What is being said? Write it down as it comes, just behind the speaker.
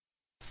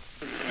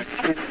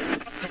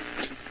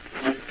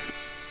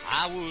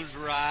was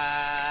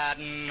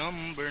riding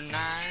number 9,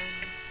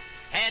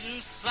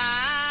 heading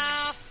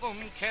south from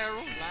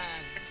Caroline.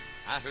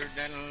 I heard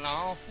that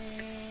long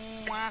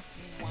wow,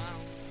 wow,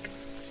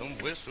 some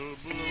whistle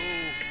blow.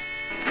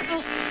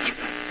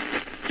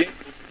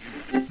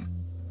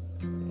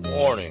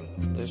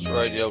 Warning, this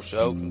radio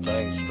show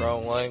contains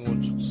strong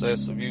language,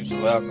 excessive use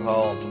of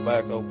alcohol and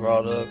tobacco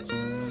products,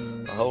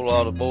 a whole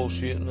lot of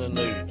bullshitting and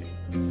nudity.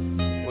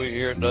 We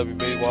here at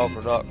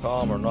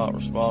WBWalker.com are not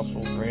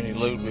responsible for any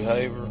lewd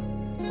behavior,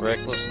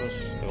 recklessness,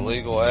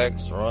 illegal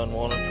acts, or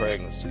unwanted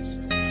pregnancies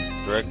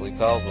directly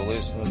caused by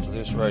listening to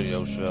this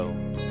radio show.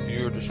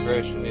 Viewer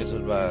discretion is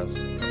advised.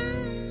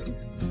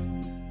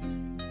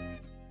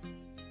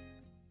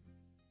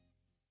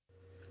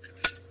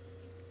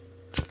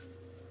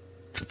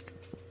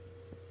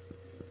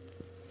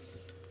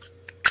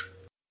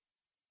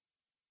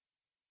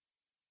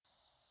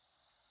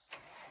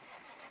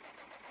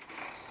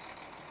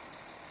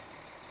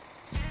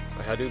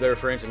 How do there,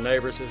 friends and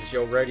neighbors? This is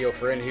your radio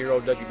friend,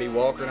 Hero WB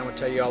Walker, and I'm going to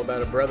tell you all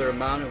about a brother of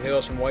mine who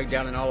hails from way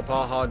down in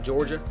Allapaha,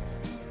 Georgia.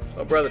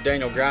 My brother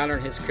Daniel Greiner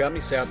and his company,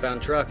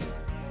 Southbound Trucking.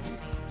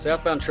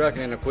 Southbound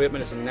Trucking and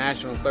Equipment is a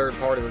national and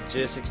third-party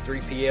logistics,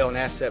 3PL, and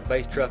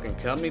asset-based trucking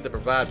company that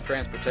provides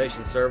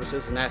transportation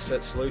services and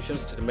asset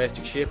solutions to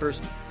domestic shippers,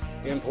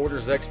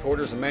 importers,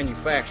 exporters, and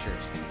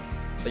manufacturers.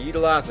 They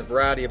utilize a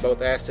variety of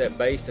both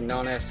asset-based and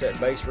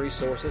non-asset-based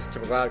resources to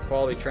provide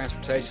quality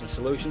transportation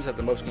solutions at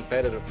the most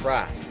competitive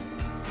price.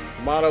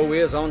 The motto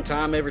is on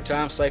time, every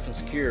time, safe and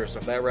secure. So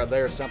if that right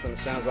there is something that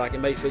sounds like it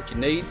may fit your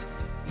needs,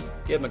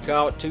 give them a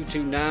call at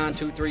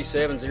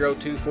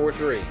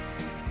 229-237-0243.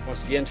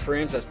 Once again,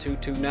 friends, that's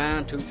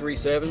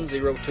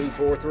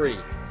 229-237-0243.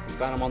 You can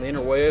find them on the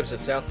interwebs at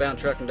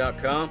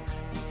southboundtrucking.com.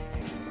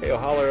 Hell,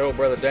 holler at old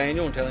brother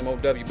Daniel and tell him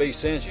old WB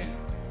sends you.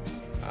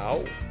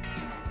 Oh.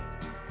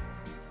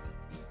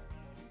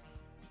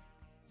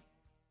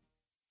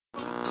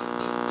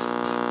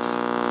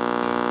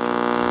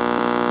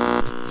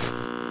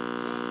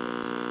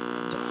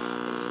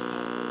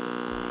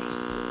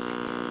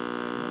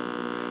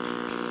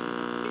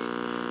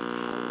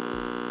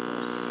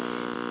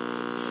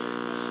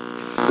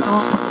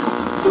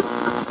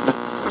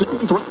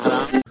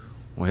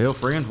 Well,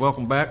 friends,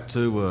 welcome back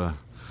to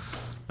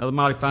another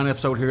mighty fine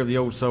episode here of the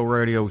Old Soul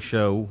Radio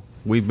Show.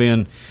 We've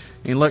been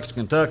in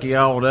Lexington, Kentucky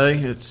all day.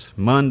 It's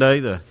Monday,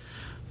 the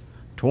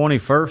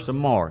 21st of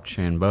March,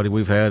 and buddy,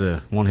 we've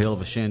had one hell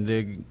of a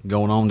shindig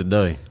going on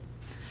today.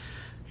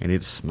 And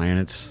it's been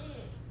a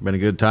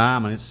good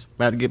time, and it's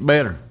about to get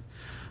better.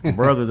 A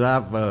brother that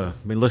I've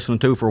been listening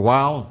to for a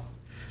while.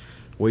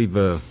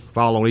 We've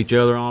followed each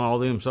other on all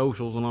them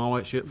socials and all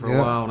that shit for a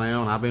while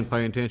now, and I've been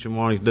paying attention to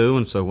what he's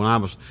doing. So when I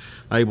was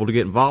able to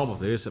get involved with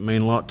this, it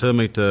meant a lot to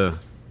me to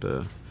get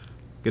to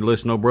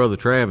listen to old brother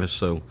Travis.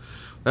 So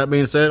that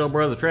being said, old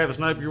brother Travis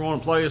Napier, you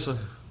want to play us a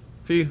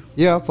few?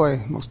 Yeah, I'll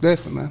play, most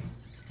definitely, man.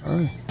 All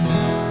right.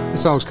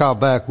 This song's called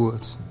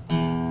Backwoods.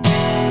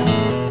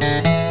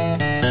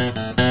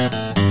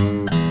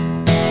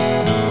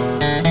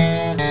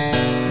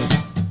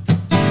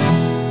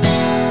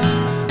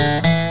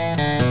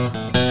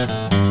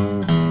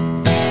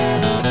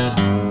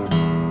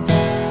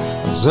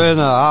 Said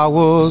I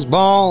was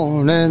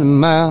born in the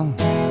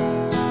mountains,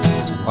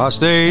 so I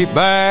stayed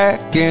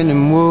back in the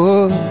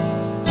woods.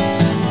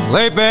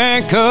 They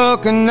been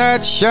cooking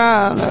that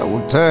shine that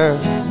will tear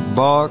the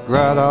bark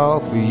right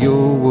off of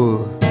your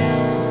wood.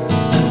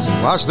 So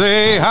I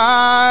stay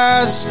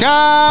high as the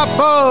sky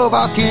above,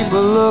 I keep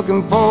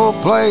looking for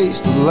a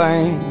place to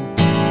land.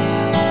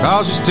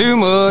 Cause there's too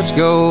much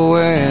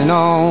going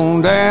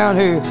on down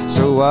here,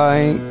 so I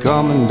ain't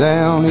coming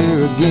down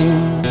here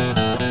again.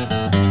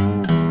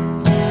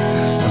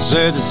 I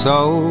said this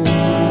whole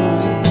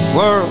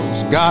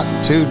world's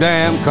gotten too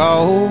damn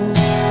cold.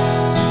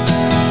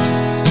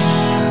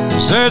 I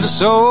said this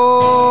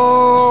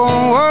whole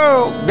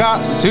world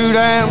gotten too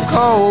damn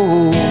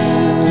cold.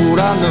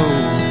 I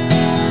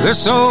know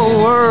this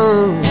whole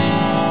world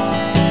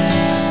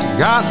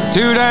gotten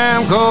too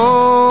damn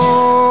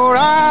cold.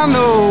 I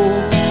know.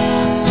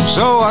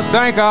 So I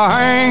think I'll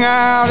hang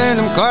out in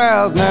them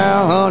clouds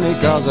now, honey,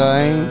 cause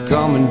I ain't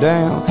coming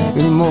down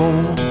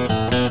anymore.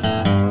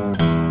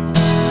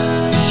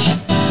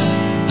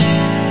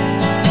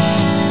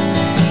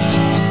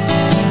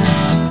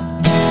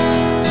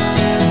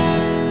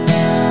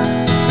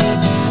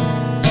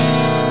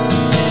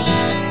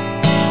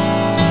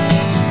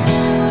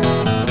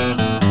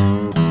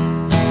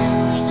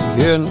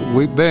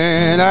 We've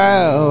been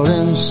out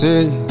in the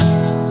city,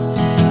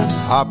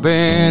 I've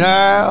been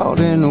out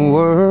in the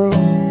world.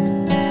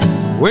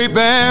 We've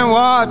been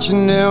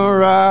watching them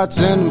riots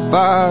and the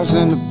fires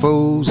and the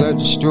fools that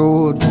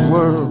destroyed the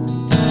world.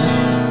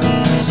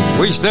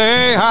 We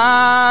stay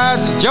high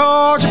as a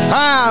Georgia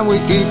pine, we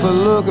keep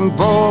looking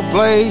for a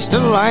place to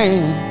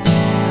land.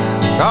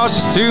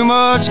 Cause there's too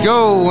much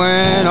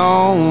going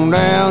on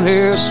down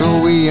here,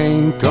 so we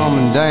ain't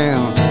coming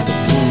down.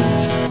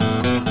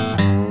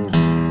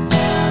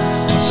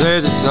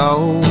 Said this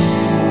old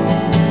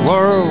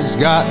world's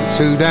gotten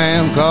too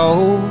damn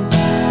cold.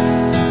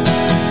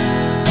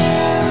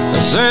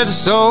 Said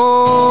this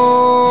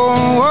old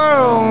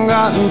world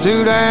gotten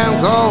too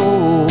damn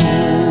cold.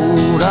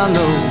 I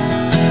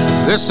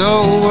know this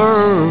old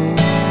world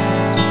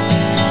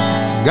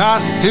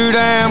gotten too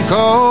damn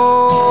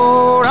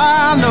cold.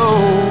 I know.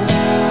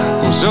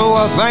 So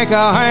I think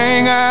I'll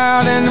hang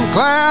out in them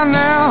clouds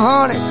now,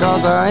 honey,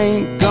 'cause I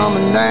ain't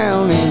coming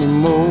down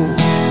anymore.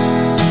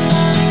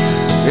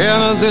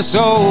 Yeah, this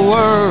old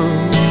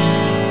world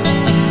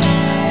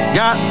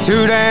got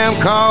too damn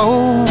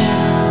cold.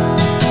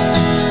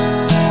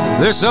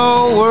 This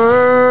old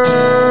world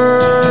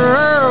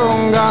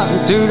got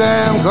too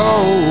damn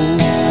cold.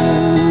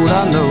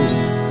 I know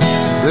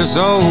this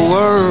old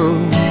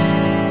world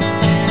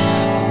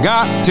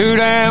got too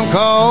damn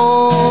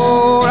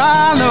cold.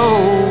 I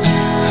know.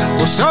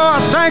 Well, so I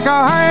think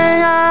I'll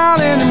hang out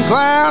in them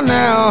clouds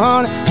now,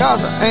 honey,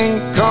 'cause I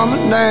ain't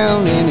coming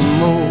down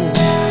anymore.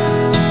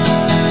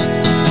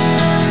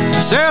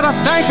 Said I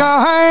think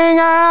I'll hang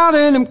out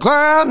in them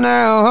clouds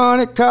now,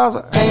 honey, 'cause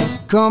I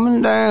ain't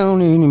coming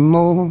down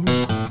anymore.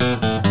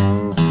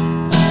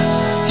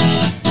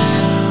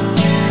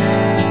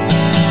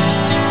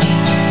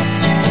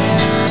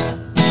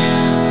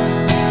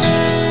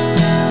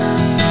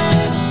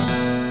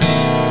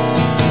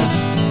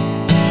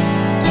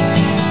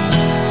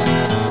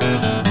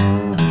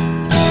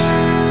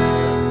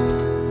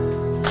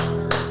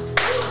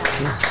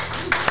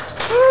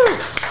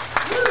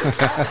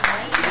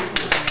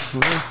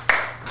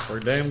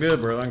 Pretty damn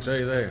good, brother. I can tell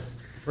you that.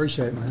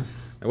 Appreciate it, man.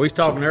 Now, we was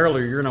talking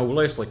earlier. You're an old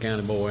Leslie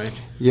County boy, ain't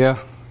you? Yeah,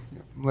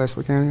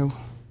 Leslie County.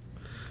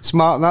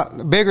 Small,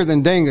 not bigger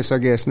than Dingus, I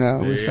guess. Now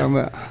we was talking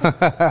about.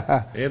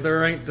 Yeah,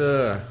 there ain't.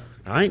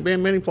 I ain't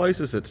been many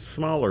places that's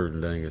smaller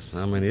than Dingus.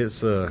 I mean,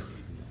 it's.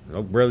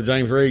 Brother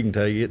James Reed can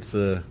tell you it's.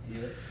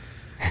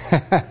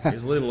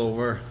 It's little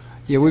over.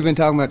 Yeah, we've been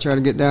talking about trying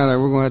to get down there.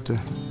 We're going to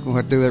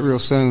have to do that real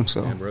soon.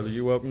 So, yeah, brother,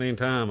 you're welcome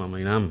anytime. I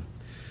mean, I'm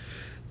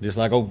just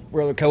like old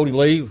brother Cody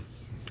Lee.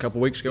 A couple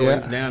of weeks ago, he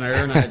was down there,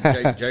 and I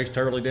had Jace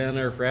Turley down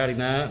there Friday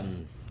night,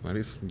 and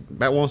it's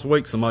about once a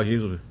week somebody's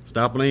usually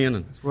stopping in.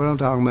 And that's what I'm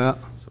talking about.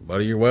 So,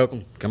 buddy, you're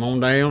welcome. Come on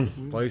down,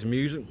 play some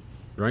music,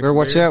 drink. Better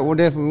watch out. We'll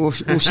definitely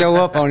we'll show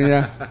up on you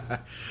now.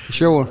 For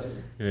sure.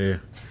 Yeah.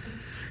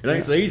 It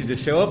ain't so easy to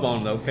show up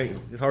on though. Okay,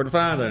 it's hard to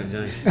find, ain't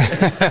it, James?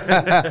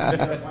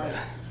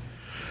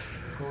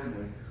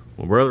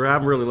 Well, brother,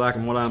 I'm really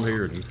liking what I'm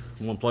hearing.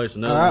 You want to play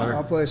some another? All right,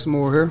 I'll play some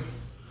more here.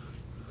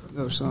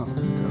 Another song.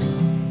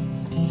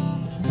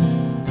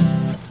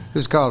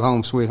 This is called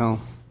Home Sweet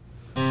Home.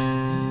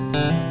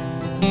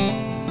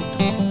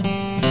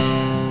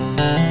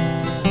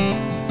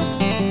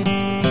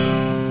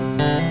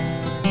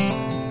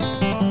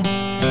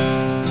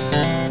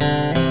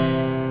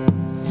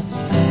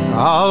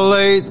 I'll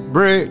lay the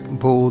brick and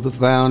pull the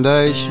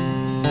foundation.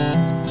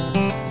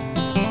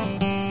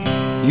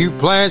 You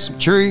plant some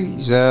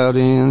trees out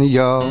in the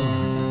yard.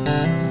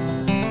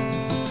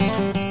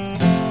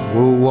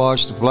 We'll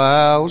watch the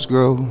flowers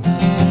grow.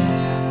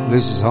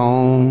 This is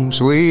home,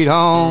 sweet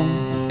home.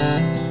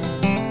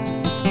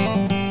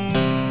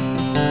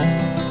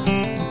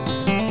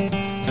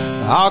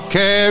 I'll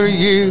carry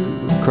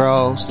you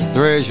across the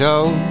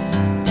threshold.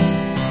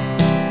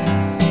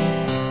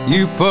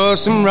 You put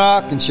some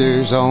rocking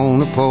chairs on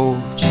the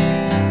porch.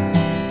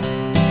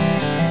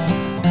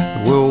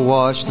 We'll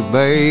watch the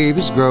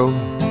babies grow.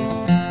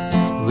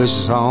 This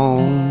is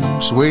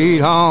home, sweet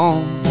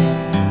home.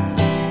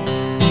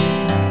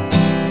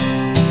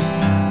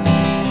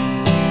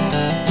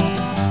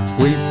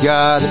 We've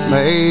got it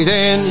made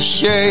in the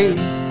shade.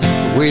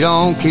 We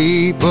don't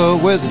keep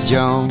up with the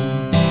Jones.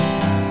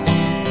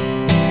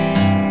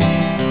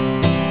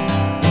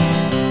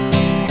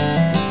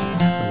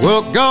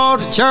 We'll go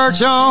to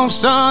church on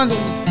Sunday.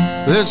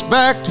 This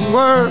back to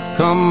work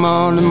come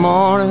Monday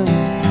morning.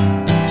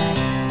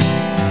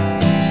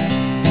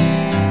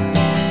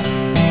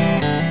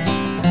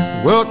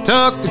 We'll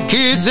tuck the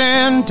kids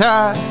in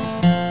tight.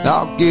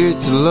 I'll get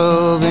to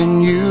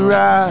loving you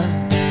right.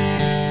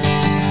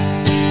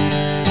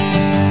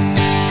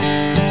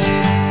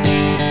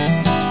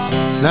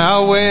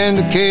 Now when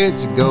the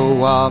kids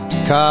go off to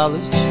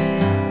college,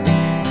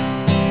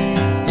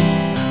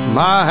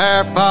 my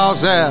hair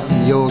falls out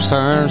and yours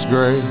turns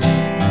gray.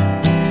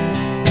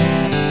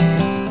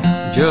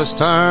 Just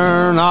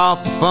turn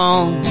off the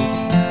phone.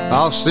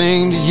 I'll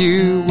sing to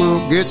you,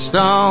 we'll get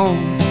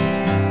stoned.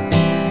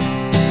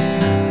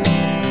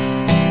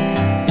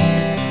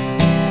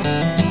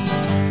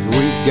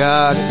 We've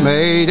got it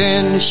made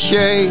in the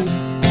shade.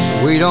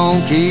 We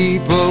don't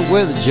keep up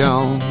with the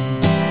Jones.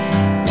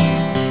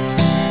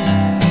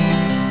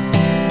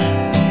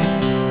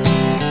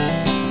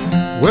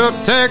 We'll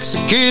text the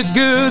kids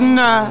good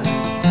night,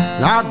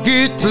 and I'll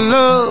get to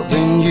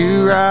loving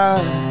you right.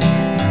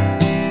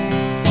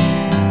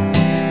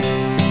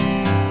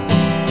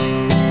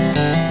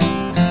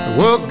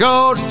 We'll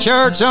go to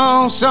church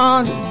on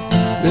Sunday,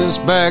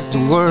 just back to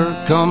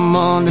work come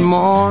Monday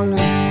morning.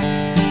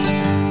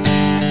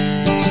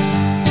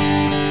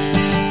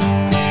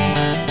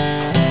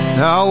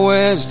 Now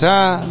when it's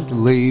time to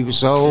leave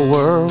this old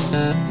world,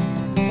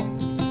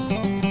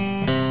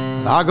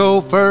 I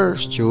go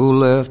first, you're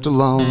left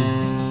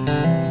alone,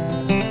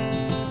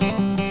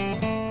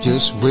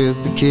 just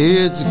with the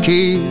kids' the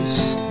keys.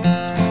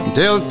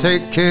 They'll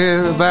take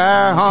care of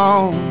our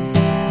home.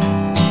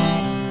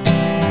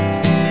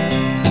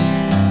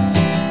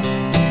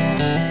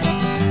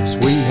 So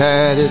we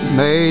had it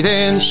made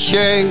in the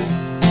shade,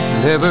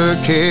 never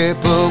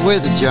kept up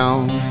with the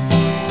Jones.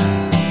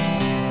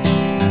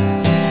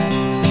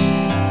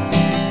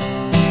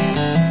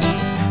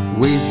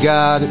 We've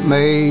got it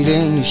made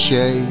in the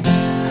shade,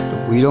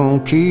 but we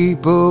don't keep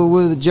up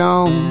with the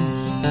Jones.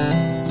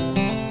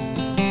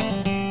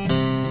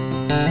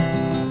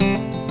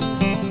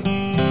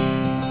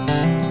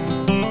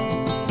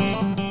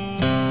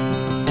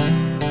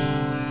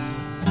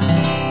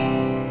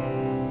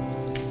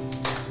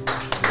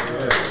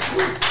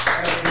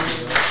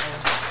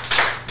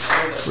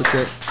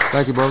 Okay.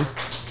 Thank you, brother.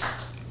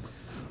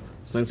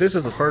 Since this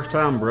is the first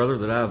time, brother,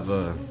 that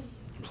I've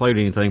played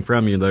anything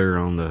from you there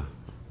on the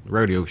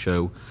radio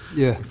show,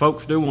 Yeah. if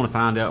folks do want to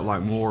find out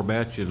like more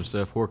about you and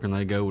stuff, where can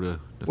they go to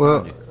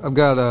Well, find you? I've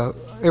got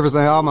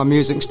everything, all my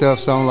music and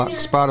stuff's on like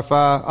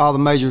Spotify, all the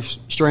major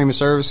streaming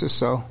services,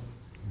 so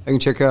they can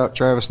check out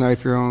Travis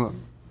Napier on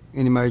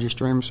any major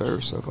streaming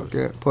service, stuff like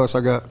that. Plus,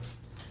 I got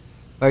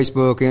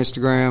Facebook,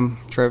 Instagram,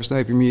 Travis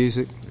Napier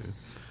Music.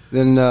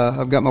 Then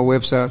I've got my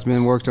website's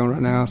being worked on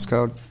right now. It's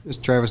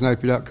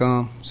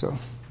travisnapier.com. So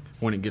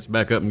When it gets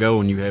back up and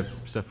going, you have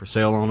stuff for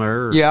sale on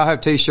there? Or? yeah, I have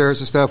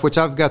T-shirts and stuff, which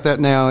I've got that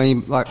now.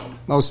 Like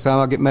most of the time,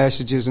 I get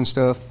messages and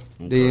stuff,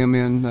 DM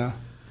in.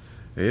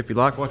 If you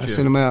like what I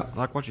send them out.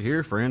 like what you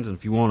hear, friends, and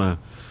if you want to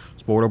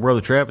support our brother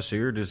Travis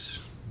here, just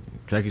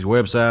check his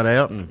website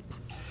out, and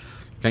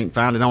can't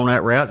find it on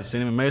that route, just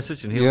send him a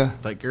message, and he'll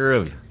take care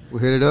of you.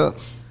 We'll hit it up.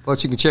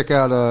 Plus, you can check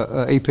out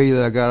a EP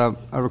that I got.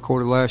 I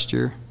recorded last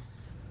year.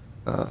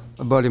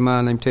 A buddy of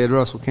mine named Ted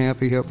Russell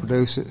Camp, he helped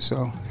produce it.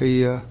 So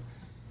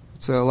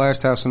it's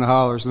Last House in the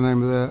Holler is the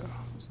name of that.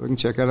 So we can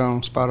check that out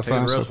on Spotify Ted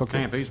and Russell stuff like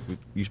Camp, that. he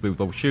used to be with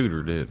old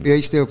Shooter, didn't he? Yeah,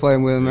 he's still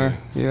playing with him there.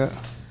 Yeah.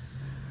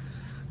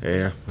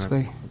 Yeah.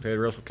 Stay. Ted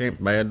Russell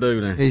Camp, bad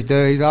dude. Ain't he?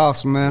 He's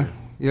awesome, man.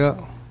 Yeah.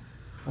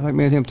 I think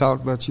me and him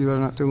talked about you there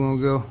not too long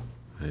ago.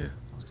 Yeah.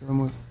 I was telling him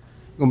we're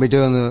going to be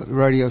doing the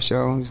radio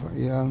show. And he's like,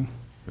 yeah.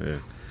 Yeah.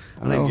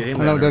 I know, Get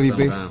him I know down there WB.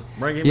 sometime.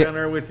 Bring him Yeah. down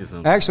there with you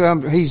sometime.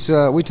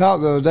 Actually, we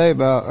talked the other day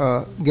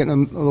about getting a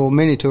little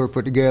mini tour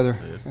put together,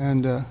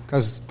 and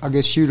because I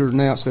guess Shooter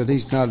announced that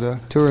he's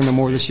not touring no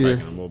more this year.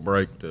 Taking a little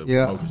break to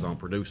Yeah. focus on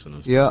producing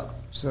and stuff. Yeah,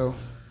 so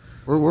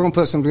we're gonna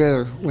put some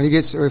together. When he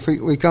gets, or if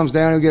he comes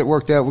down and get it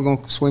worked out, we're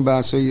gonna swing by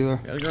and see you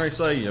there. I was going to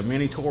say, a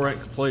mini tour ain't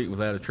complete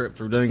without a trip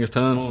through Dingus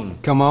Tunnel,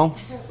 and Come on,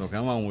 so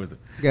come on with it.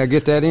 gotta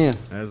get that in.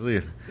 That's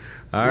it.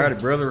 All righty,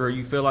 brother, or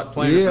you feel like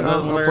playing Yeah, another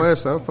one I'll there? play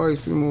us. I'll play a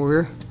few more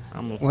here.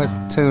 I'm gonna, We'll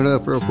have to tune it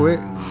up real quick.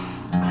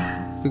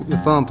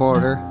 The fun part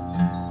here.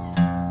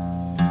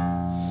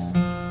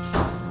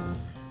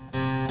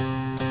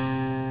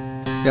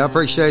 Yeah, I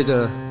appreciate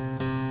y'all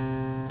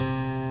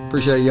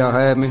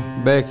having me,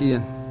 Becky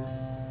and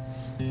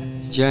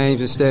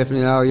James and Stephanie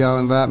and all y'all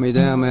invite me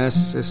down, man.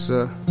 It's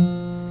like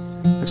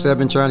I said, I've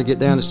been trying to get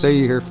down to see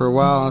you here for a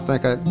while. I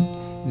think I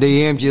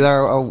DM'd you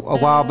there a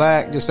while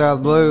back, just out of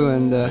the blue,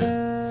 and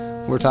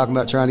we're talking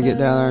about trying to get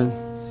down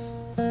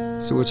there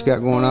and see what you got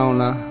going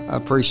on. I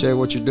appreciate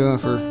what you're doing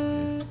for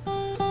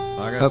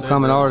like I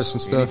upcoming said, artists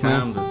and stuff,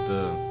 anytime man.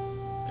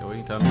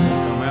 Anytime you want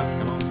to come out,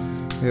 come on.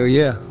 Hell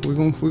yeah,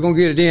 we're gonna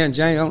get it in. James,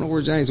 I don't know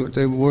where James went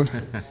to, but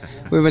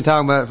we've been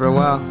talking about it for a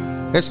while.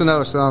 It's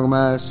another song of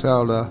mine. It's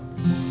called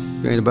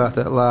 "You Ain't About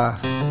That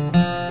Life."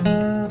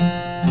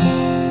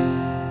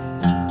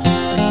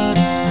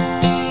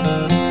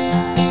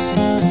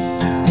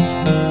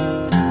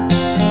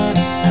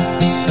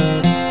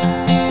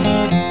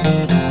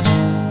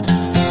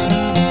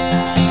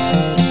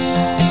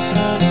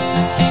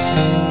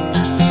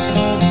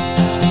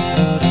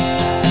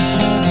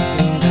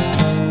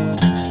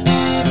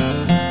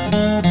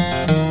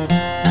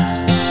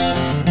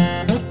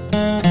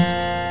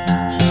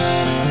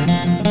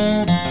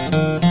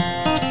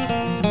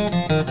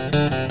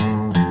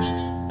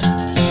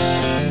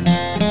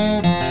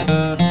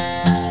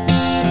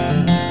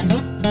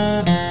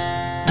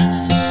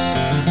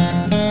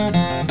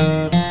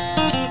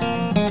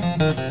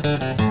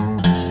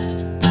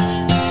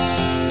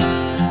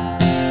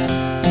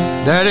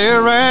 Daddy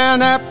ran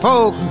that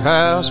poker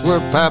house where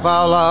Papa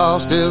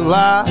lost his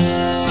life.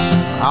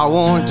 I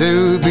wanted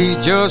to be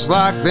just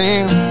like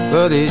them,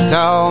 but he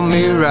taught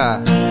me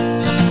right.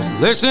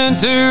 Listen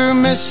to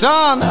me,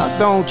 son, now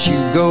don't you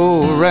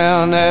go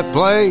around that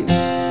place.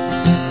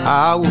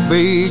 I will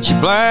beat you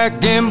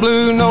black and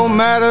blue no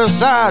matter the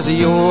size of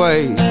your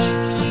age.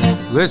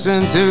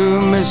 Listen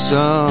to me,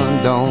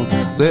 son, don't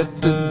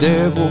let the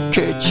devil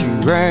catch you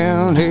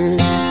round here.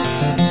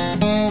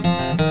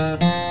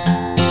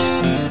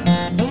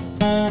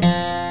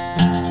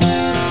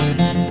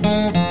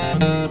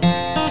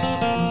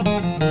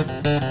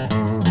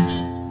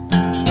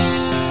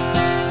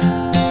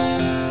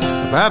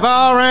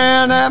 Papa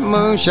ran that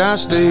moonshine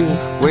stew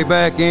way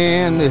back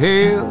in the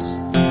hills.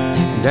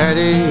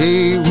 Daddy,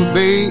 he would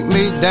beat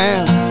me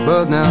down,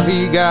 but now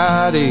he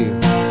got ill.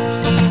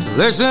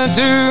 Listen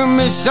to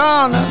me,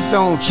 son,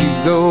 don't you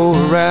go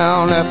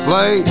around that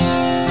place,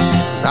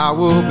 'cause I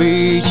will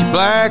beat you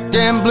black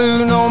and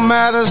blue no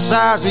matter the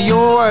size of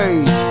your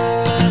age.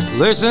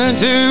 Listen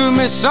to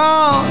me,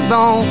 son,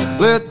 don't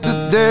let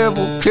the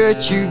devil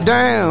cut you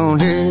down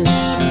here.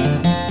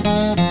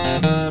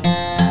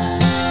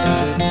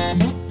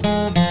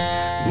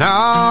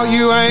 No,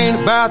 you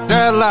ain't about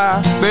that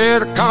life.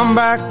 Better come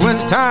back when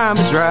the time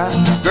is right.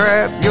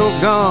 Grab your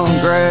gun,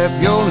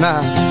 grab your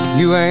knife.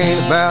 You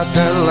ain't about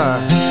that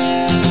life.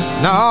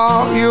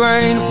 No, you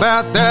ain't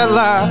about that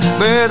life.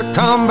 Better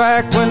come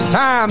back when the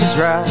time is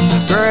right.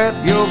 Grab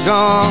your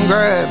gun,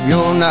 grab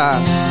your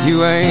knife.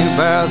 You ain't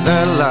about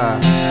that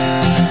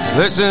life.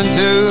 Listen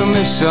to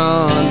me,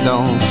 son,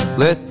 don't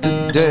let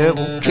the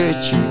devil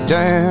cut you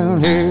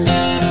down here.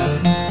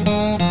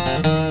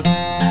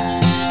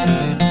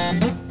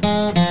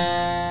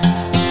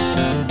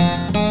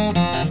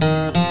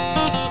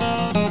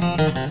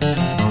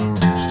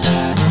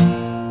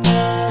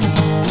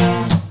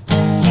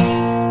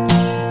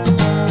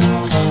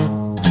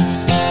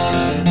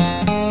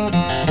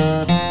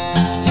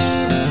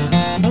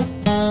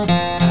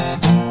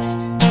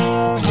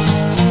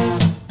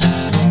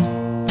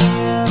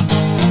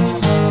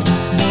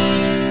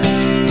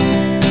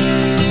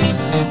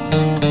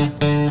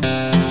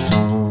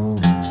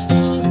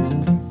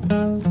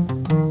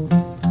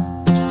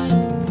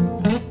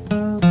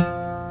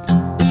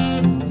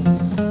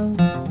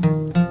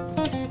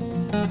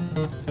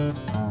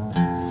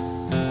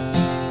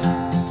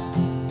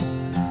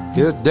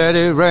 Your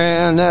daddy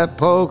ran that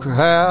poker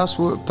house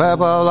where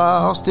Papa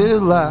lost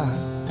his life.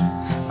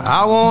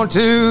 I want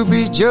to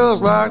be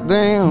just like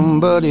them,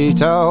 but he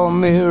taught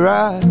me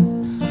right.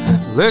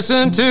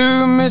 Listen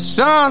to me,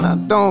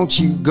 son, don't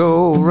you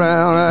go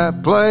around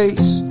that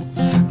place,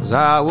 'cause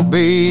I will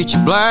beat you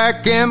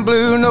black and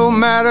blue no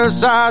matter the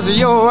size of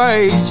your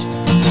age.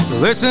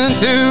 Listen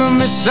to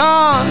me,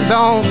 son,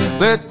 don't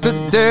let the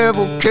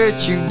devil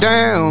cut you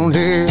down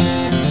here.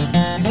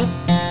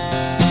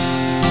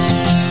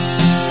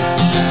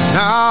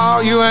 No,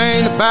 you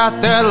ain't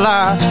about that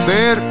life.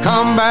 Better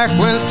come back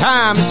when the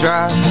time is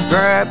right.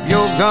 Grab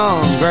your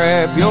gun,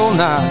 grab your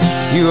knife.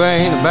 You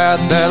ain't about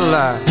that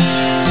life.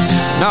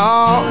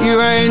 No,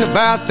 you ain't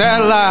about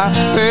that life.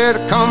 Better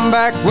come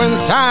back when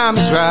the time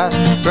is right.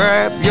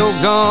 Grab your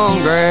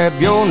gun, grab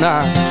your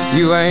knife.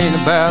 You ain't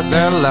about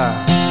that life.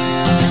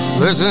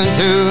 Listen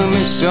to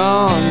me,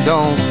 son,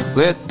 don't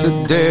let the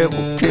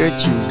devil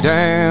cut you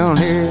down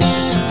here.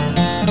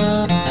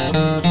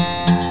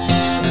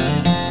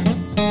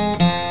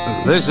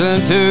 Listen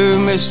to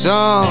me,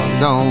 son,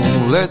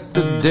 don't let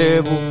the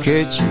devil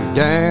cut you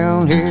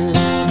down here.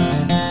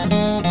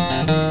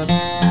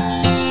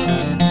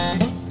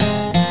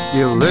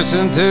 You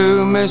listen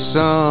to me,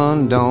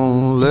 son,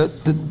 don't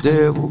let the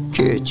devil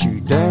cut you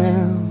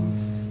down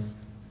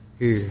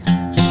here.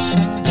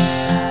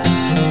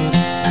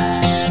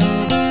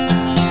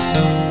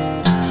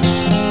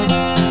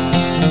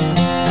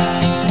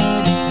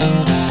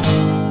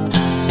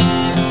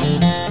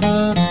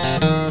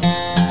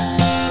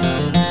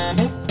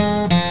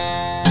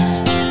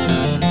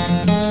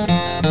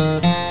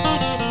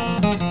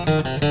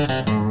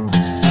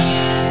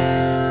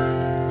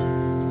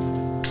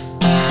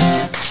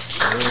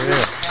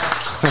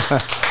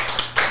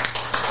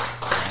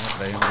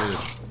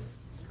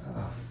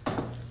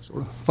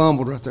 Sort of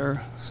fumbled right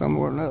there,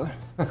 somewhere or another.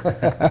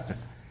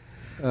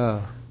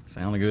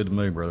 Sounded good to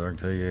me, brother, I can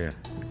tell you that.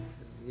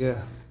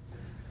 Yeah.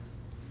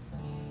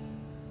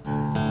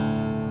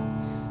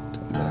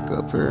 Turn back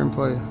up here and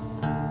put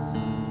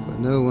a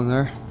new one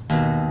there.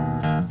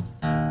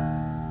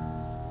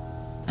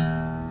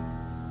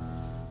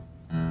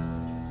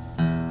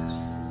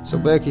 So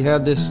Becky,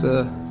 how'd this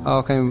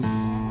all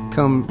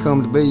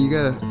come to be? You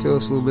gotta tell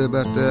us a little bit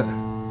about that.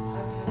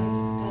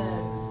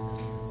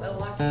 Well,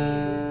 like you,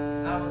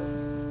 I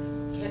was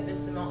kept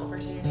missing my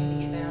opportunity to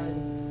get down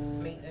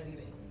and meet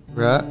WB.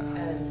 Right.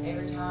 And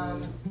every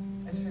time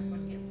a trip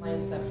would get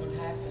planned, something would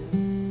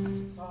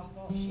happen. So I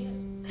thought, shit,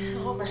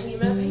 I'll bring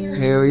him up here.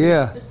 Hell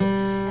yeah.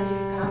 And he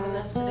was kind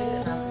enough to do it,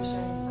 and I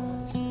appreciate him so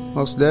much.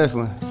 Most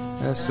definitely.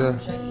 That's And I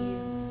appreciate you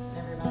and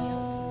everybody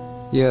else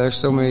here. yeah. There's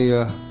so many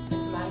It's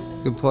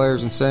amazing. good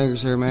players and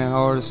singers here, man.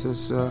 Artists.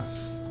 That's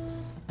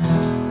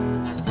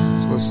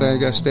what I'm saying. You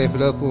gotta step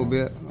it up a little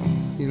bit.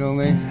 You know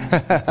what I mean?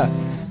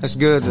 That's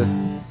good.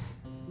 You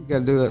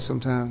gotta do that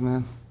sometimes,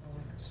 man.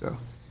 So,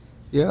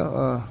 yeah.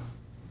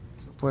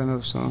 So play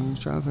another song. I was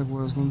trying to think what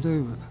I was gonna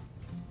do, but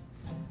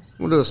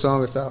we'll do a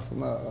song that's out from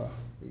my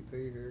EP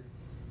here.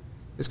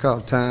 It's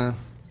called Time.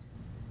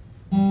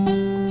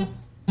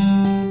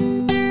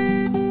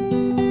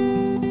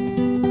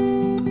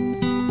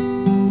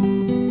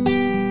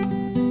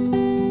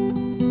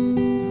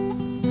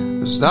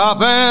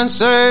 Stop and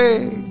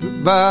say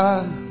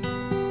goodbye.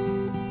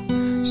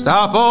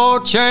 Stop or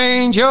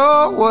change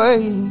your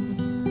way.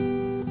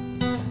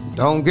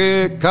 Don't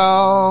get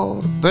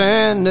caught up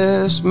in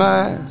this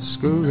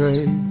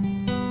masquerade.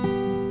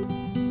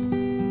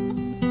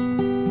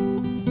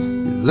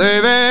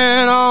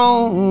 living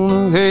on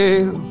a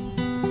hill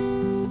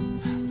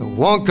no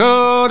one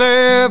could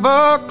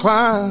ever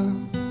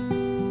climb.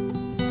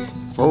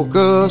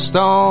 Focused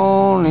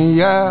on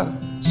the eye,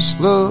 just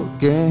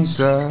look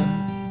inside.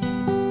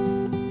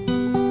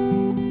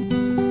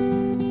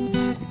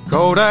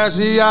 Cold as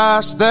the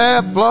ice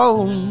that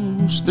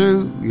flows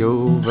through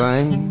your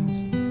veins.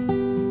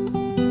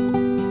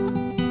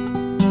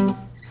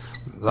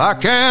 I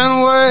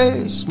can't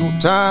waste more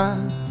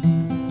time.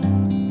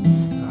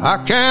 I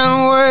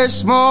can't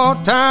waste more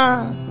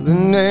time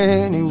than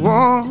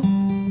anyone.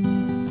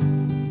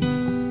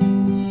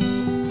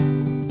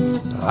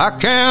 I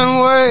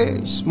can't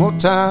waste more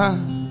time.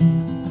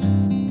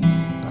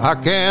 I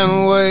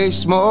can't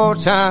waste more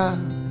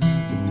time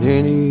than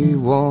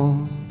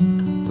anyone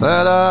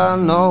that I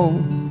know.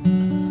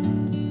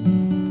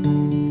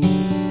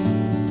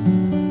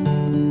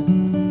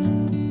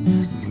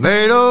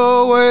 Made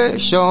a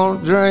wish on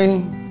a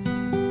dream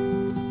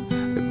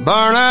that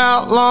burned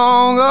out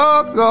long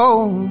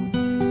ago.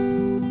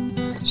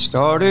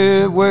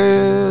 Started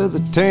with a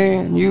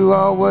 10, you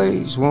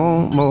always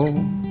want more.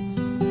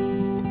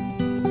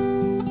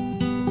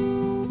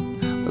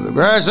 But the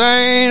grass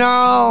ain't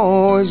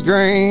always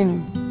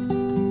green.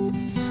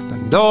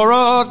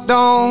 Pandora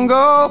don't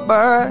go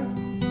back.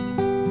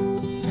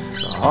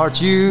 The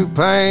heart you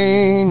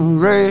paint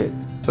red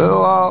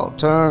will all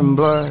turn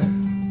black.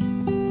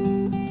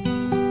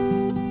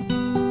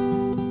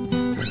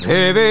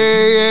 Heavy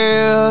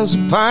is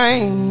the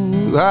pain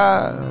you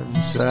hide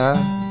inside.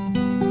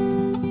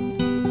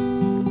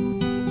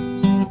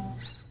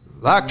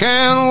 I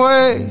can't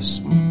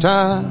waste more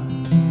time.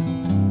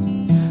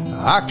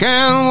 I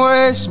can't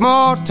waste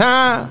more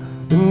time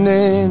than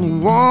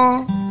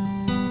anyone.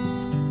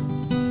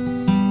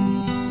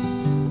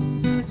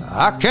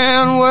 I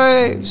can't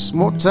waste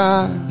more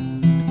time.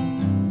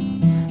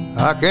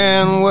 I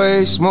can't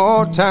waste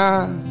more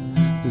time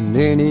than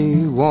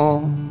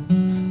anyone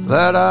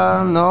that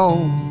I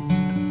know.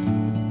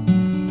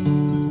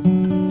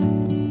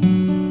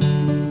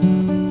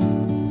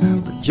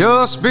 But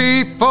just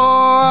before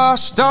I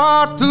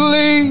start to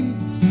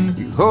leave,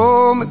 you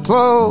hold me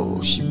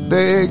close, you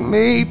beg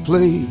me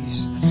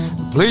please.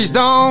 Please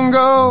don't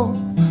go,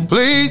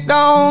 please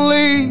don't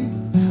leave.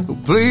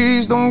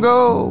 Please don't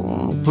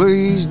go,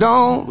 please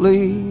don't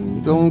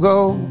leave. Don't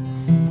go,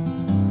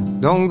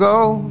 don't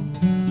go,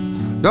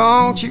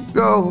 don't you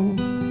go.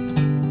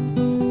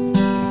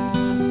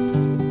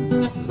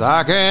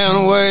 I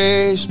can't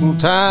waste more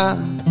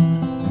time.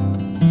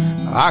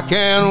 I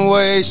can't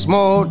waste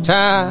more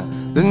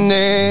time than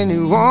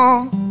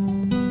anyone.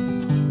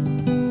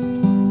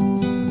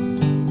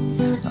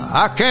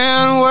 I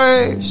can't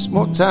waste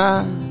more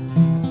time.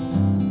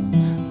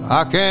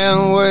 I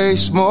can't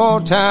waste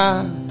more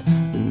time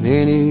than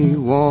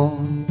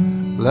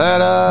anyone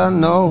that I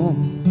know.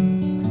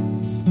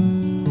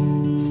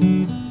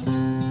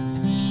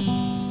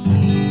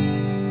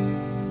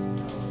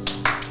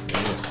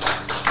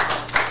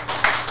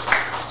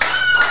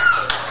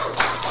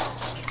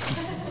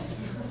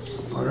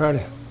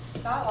 Alrighty.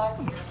 Sal likes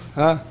it.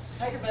 Huh?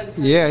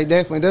 Yeah, he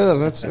definitely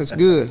does. That's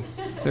good.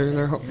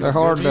 They're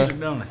hard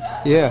to.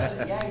 Yeah, Yeah,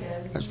 he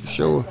does. that's for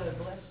sure. He's a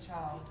blessed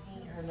child. He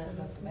ain't heard nothing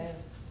but the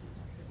best.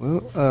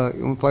 Well,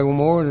 you want to play one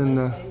more, and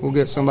then we'll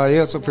get somebody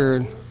else up here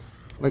and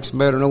make some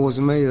better noise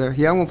than me there.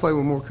 Yeah, I'm going to play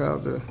one more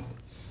called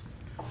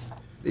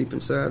Deep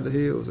Inside the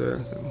Hills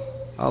there. So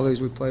all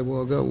these we played a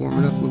while ago,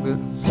 warming up a little bit.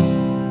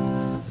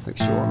 Make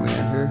sure I'm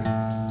in here.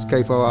 This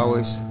capo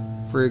always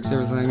frigs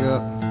everything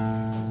up.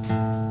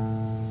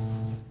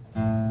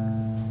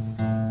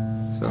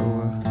 So,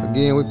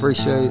 again, we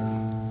appreciate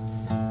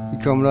you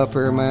coming up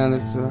here, man.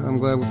 I'm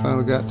glad we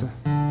finally got to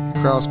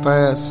cross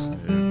paths.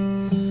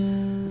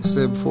 I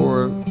said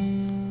before,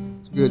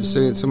 it's good to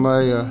see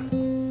somebody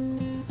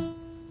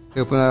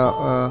helping out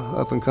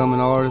up-and-coming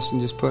artists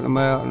and just putting them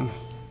out and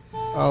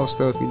all the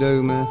stuff you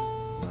do, man.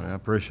 I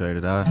appreciate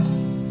it.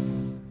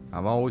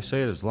 I've always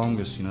said as long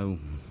as,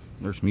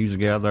 there's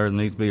music out there that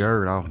needs to be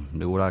heard, I'll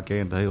do what I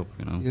can to help,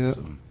 Yeah,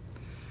 So,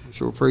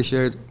 sure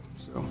appreciate it.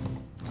 So,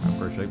 I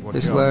appreciate what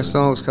this y'all last do.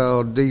 song's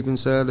called Deep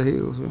Inside the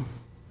Hills.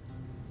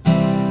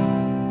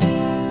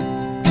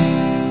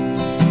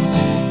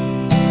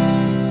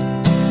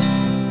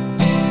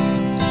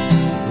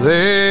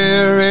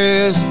 There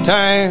is a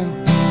town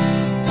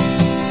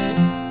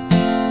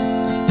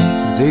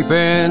deep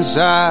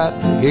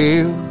inside the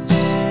hills.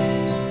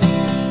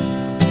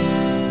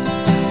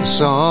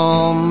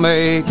 Some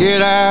make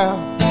it out,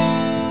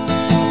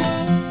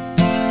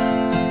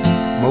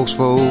 most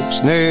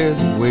folks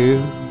never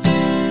will.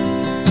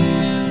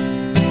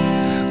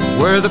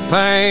 Where the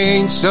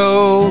pain's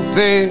so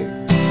thick,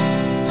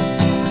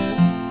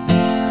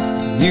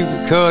 you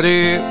can cut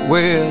it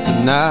with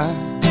a knife.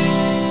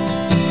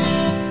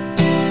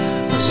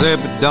 I said,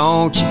 but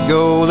don't you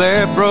go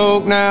there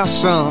broke now,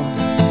 son,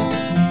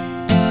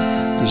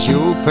 'cause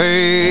you'll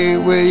pay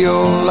with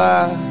your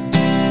life.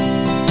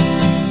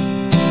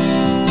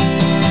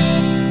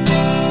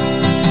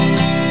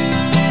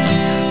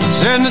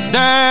 And the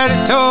daddy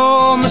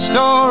told me a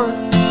story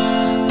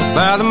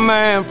about a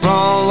man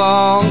from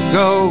long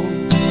ago.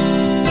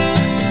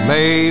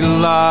 Made a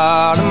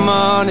lot of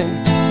money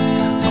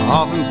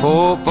off them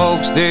poor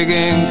folks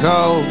digging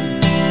coal.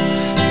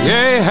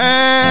 Yeah, he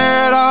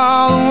had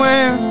all the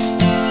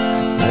women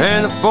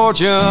and the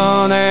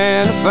fortune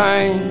and the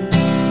fame,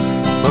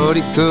 but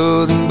he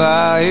couldn't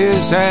buy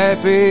his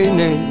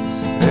happiness,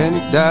 and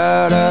he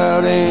died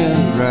out in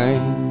the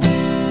rain.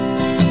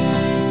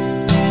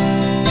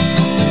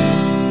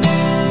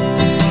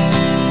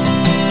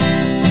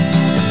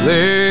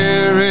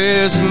 There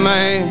is a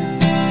man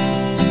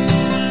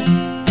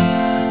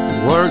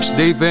who works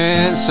deep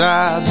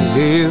inside the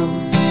hills.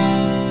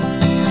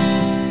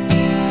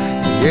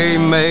 Yeah, he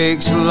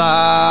makes a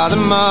lot of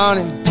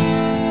money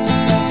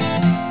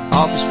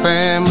off his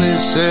family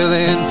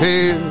selling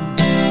pills.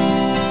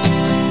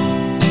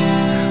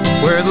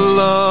 Where the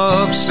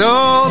love's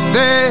so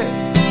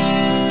dead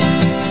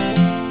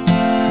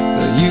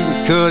that you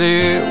can cut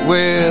it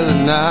with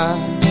a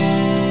knife.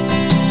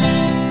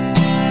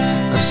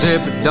 I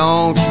said, but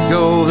don't you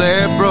go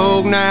there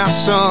broke now,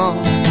 son,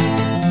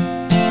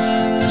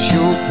 'cause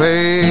you'll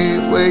pay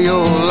with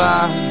your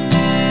life.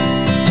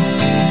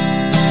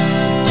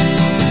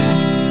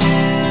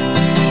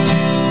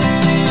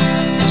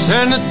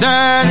 And the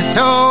daddy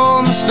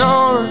told me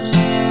stories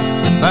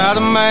about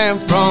a man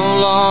from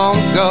long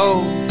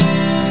ago.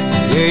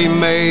 Yeah, he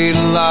made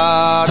a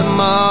lot of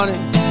money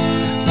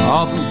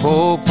off of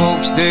poor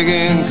folks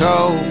digging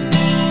coal.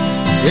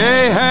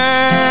 Yeah, he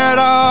had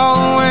all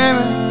the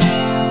women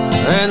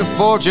and the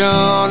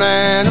fortune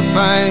and the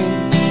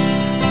fame,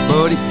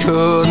 but he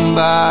couldn't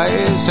buy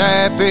his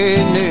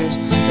happiness,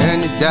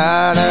 and he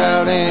died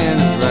out in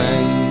the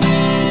rain.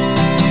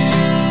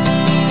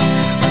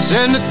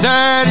 And the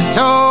daddy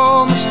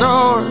told me a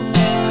story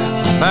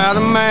about a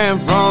man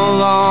from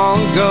long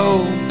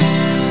ago.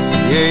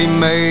 Yeah, he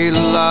made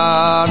a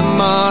lot of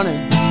money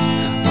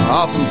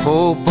off from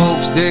poor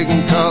folks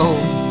digging coal.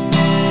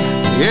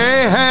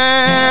 Yeah, he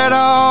had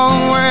all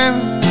the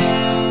women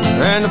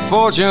and the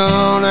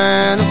fortune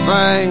and the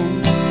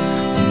fame,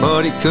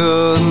 but he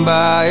couldn't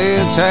buy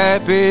his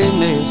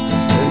happiness,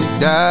 and he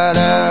died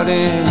out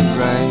in the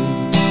rain.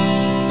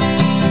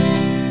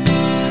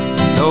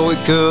 No, he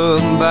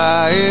couldn't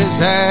buy his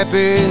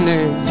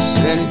happiness,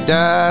 and he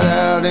died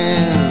out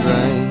in the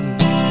rain.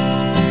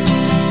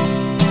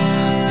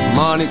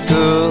 Money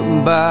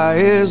couldn't buy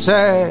his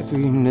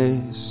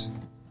happiness,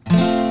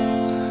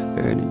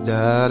 and he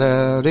died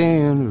out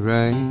in the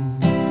rain.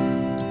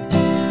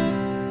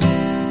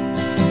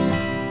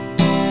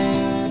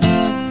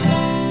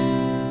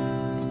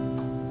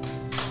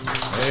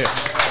 Yeah.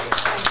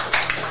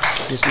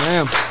 Yes,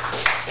 ma'am.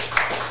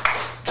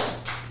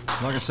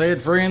 Like I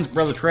said, friends,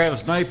 Brother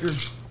Travis Napier.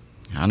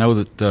 I know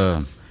that,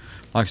 like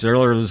I said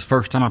earlier, this is the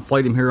first time I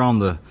played him here on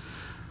the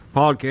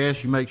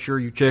podcast. You make sure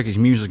you check his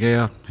music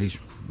out.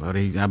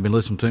 I've been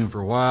listening to him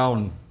for a while,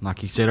 and like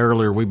he said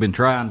earlier, we've been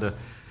trying to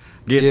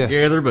get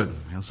together, but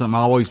something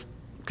always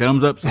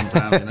comes up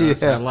sometimes.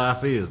 That's how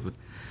life is. But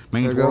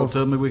means the world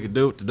told me we could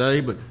do it today.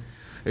 But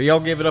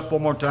y'all give it up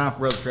one more time for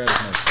Brother Travis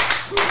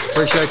Napier.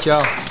 Appreciate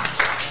y'all.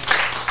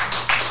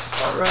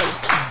 All right.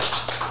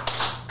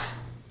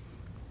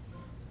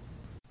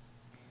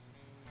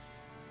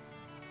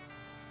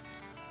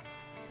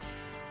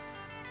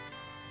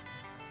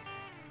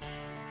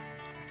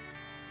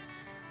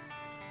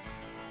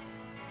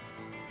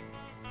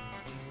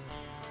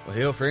 Well,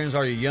 hell, friends,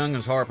 are your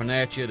young'uns harping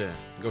at you to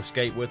go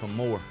skate with them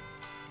more?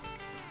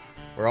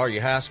 Or are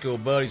your high school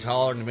buddies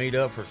hollering to meet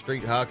up for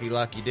street hockey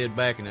like you did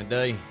back in the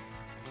day?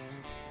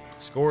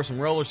 Score some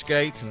roller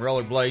skates and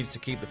roller blades to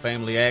keep the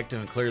family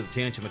active and clear the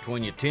tension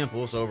between your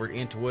temples over at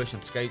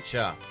Intuition Skate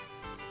Shop.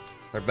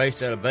 They're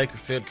based out of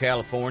Bakersfield,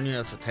 California.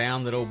 That's a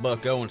town that old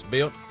Buck Owens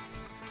built,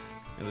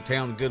 and the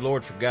town the good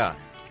Lord forgot.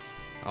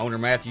 Owner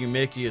Matthew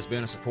Mickey has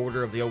been a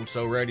supporter of the Old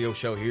Soul Radio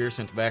Show here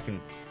since back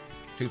in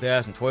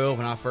 2012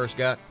 when I first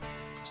got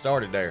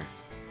started there.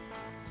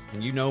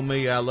 And you know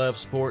me, I love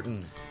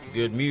supporting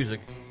good music,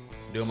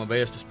 doing my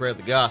best to spread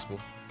the gospel,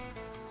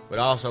 but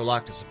I also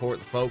like to support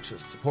the folks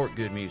that support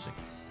good music,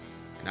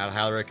 and I'd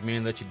highly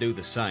recommend that you do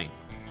the same.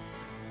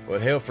 Well,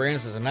 hell,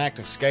 friends, as an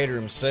active skater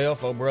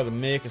himself, old brother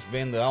Mick has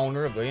been the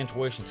owner of the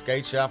Intuition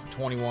Skate Shop for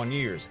 21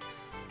 years.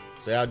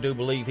 So I do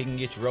believe he can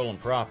get you rolling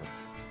proper.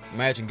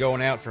 Imagine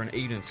going out for an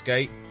evening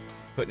skate,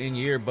 putting in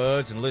your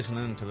earbuds and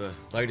listening to the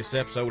latest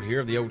episode here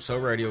of the Old Soul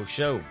Radio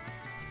Show.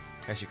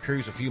 As you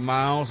cruise a few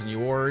miles and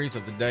your worries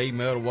of the day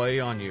melt away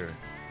on your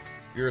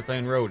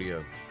urethane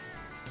rodeo.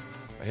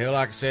 But hell,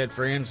 like I said,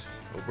 friends,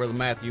 old brother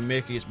Matthew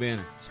Mickey has been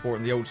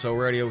supporting the Old Soul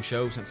Radio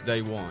Show since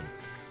day one.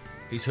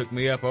 He's hooked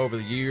me up over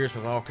the years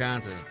with all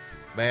kinds of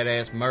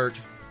badass merch,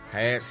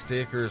 hats,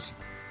 stickers,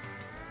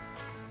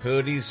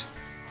 hoodies,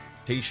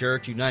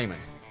 t-shirts, you name it.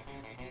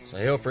 So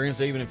hell,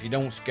 friends, even if you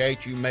don't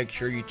skate, you make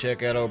sure you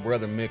check out old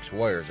brother Mick's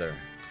wares there.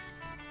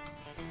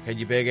 Head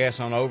your big ass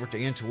on over to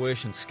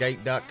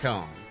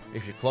intuitionskate.com.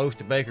 If you're close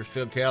to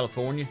Bakersfield,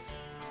 California,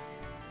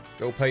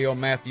 go pay old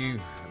Matthew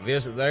a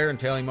visit there and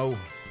tell him old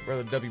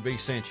brother WB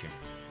sent you.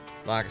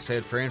 Like I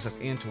said, friends, that's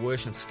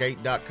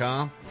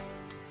intuitionskate.com,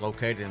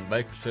 located in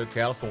Bakersfield,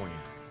 California.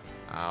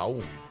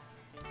 Ow.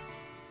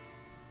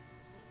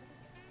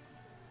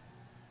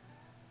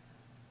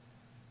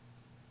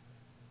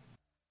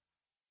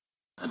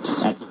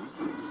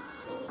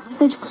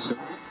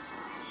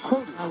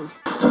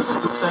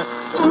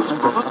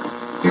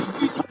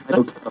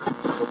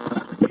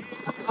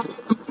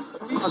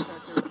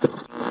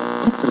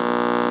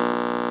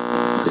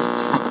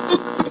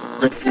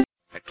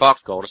 That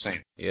clock's called us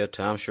in. Yeah,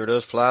 time sure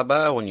does fly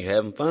by when you're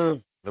having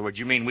fun. In other words,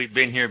 you mean we've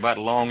been here about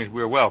as long as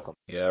we're welcome?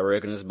 Yeah, I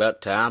reckon it's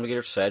about time to get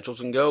our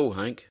satchels and go,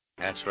 Hank.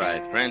 That's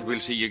right. Friends, we'll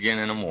see you again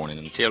in the morning.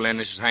 Until then,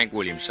 this is Hank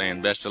Williams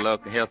saying best of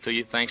luck and health to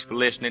you. Thanks for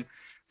listening.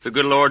 If the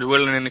good Lord's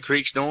willing and the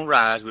creeks don't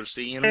rise, we'll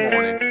see you in the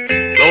morning.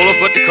 Lola,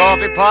 put the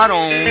coffee pot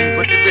on,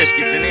 put the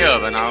biscuits in the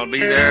oven. I'll be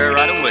there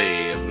right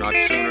away, if not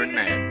sooner